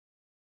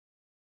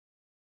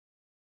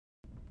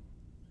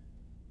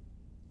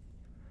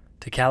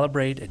To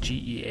calibrate a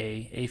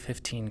GEA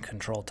A15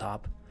 control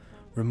top,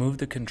 remove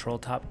the control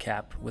top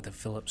cap with a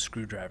Phillips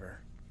screwdriver.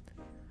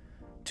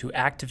 To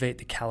activate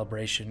the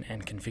calibration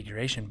and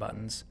configuration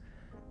buttons,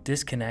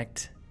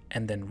 disconnect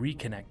and then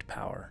reconnect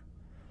power.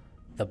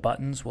 The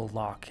buttons will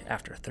lock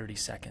after 30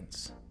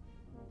 seconds.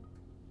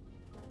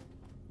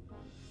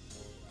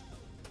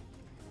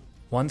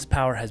 Once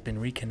power has been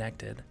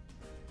reconnected,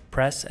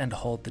 press and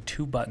hold the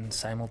two buttons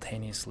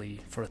simultaneously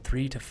for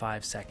 3 to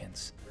 5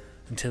 seconds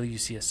until you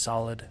see a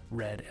solid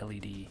red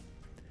LED.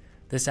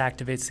 This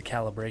activates the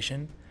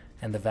calibration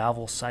and the valve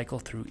will cycle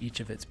through each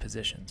of its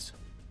positions.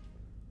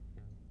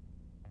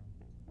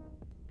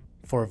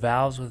 For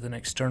valves with an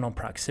external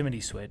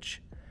proximity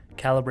switch,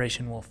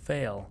 calibration will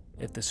fail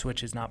if the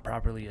switch is not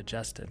properly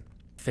adjusted.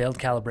 Failed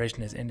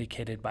calibration is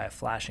indicated by a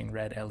flashing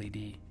red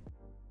LED.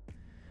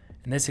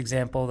 In this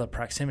example, the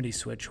proximity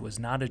switch was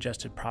not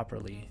adjusted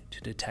properly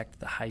to detect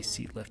the high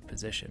seat lift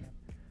position.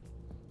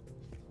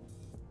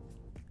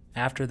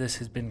 After this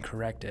has been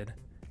corrected,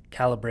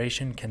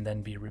 calibration can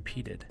then be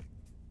repeated.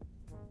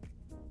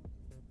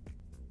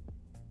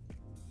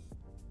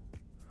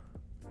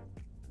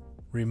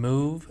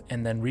 Remove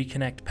and then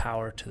reconnect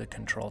power to the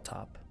control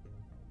top.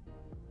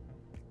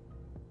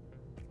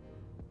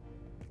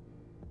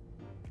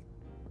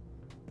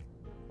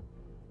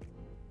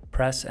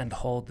 Press and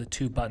hold the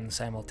two buttons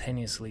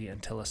simultaneously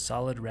until a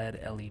solid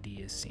red LED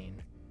is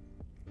seen.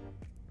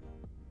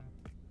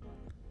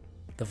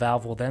 The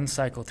valve will then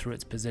cycle through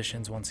its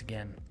positions once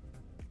again.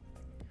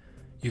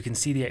 You can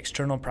see the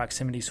external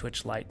proximity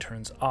switch light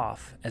turns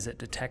off as it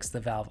detects the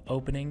valve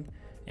opening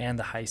and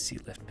the high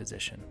seat lift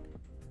position.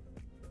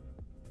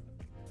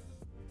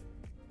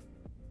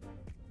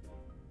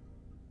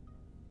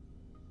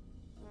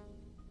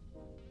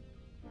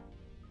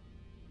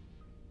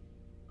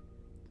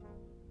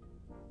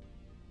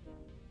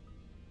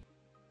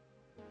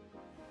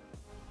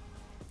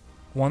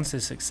 Once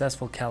a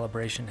successful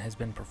calibration has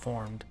been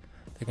performed,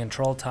 the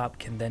control top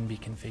can then be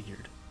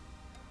configured.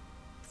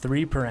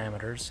 3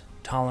 parameters,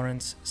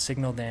 tolerance,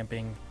 signal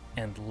damping,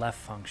 and left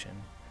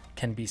function,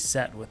 can be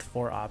set with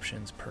 4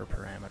 options per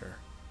parameter.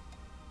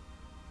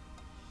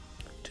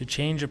 To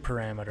change a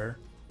parameter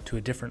to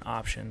a different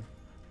option,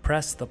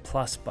 press the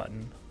plus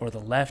button or the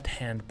left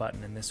hand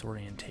button in this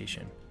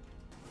orientation.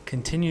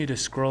 Continue to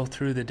scroll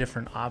through the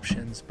different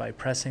options by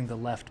pressing the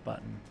left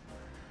button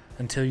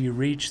until you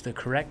reach the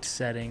correct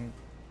setting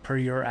per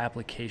your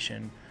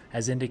application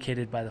as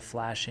indicated by the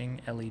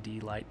flashing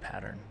LED light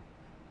pattern.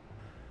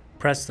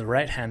 Press the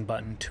right hand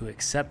button to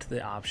accept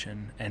the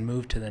option and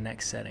move to the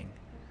next setting.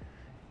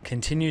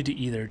 Continue to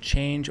either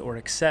change or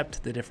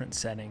accept the different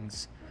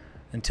settings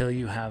until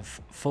you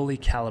have fully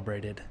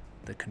calibrated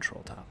the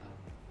control top.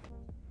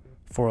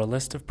 For a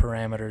list of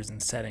parameters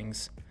and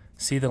settings,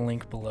 see the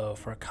link below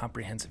for a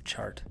comprehensive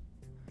chart.